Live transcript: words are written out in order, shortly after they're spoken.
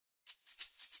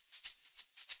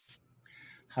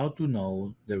How to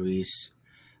know there is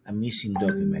a missing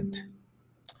document.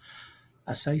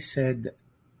 As I said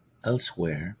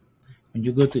elsewhere, when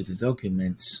you go to the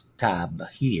Documents tab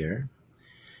here,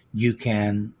 you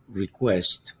can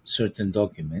request certain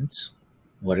documents,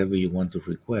 whatever you want to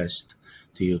request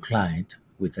to your client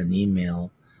with an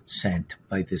email sent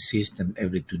by the system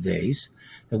every 2 days,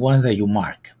 the ones that you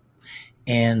mark.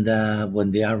 And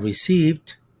when they are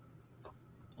received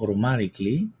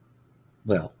automatically,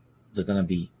 well, they're going to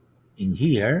be in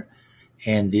here,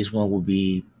 and this one will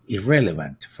be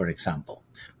irrelevant, for example.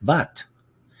 But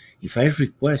if I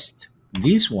request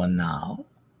this one now,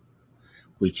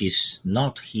 which is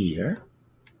not here,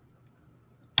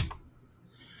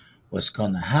 what's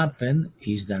going to happen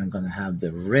is that I'm going to have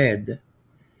the red.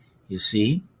 You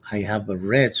see, I have a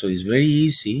red, so it's very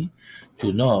easy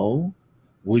to know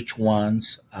which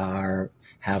ones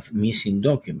have missing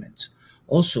documents.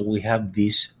 Also, we have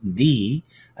this D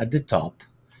at the top,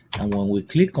 and when we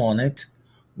click on it,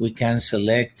 we can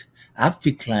select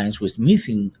active clients with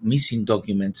missing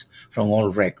documents from all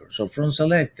records or from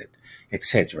selected,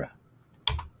 etc.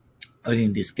 But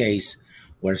in this case,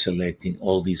 we're selecting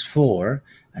all these four,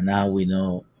 and now we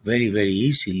know very, very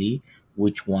easily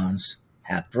which ones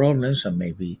have problems, and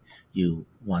maybe you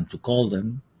want to call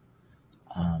them,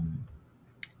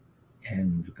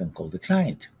 and you can call the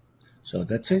client. So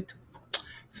that's it.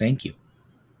 Thank you.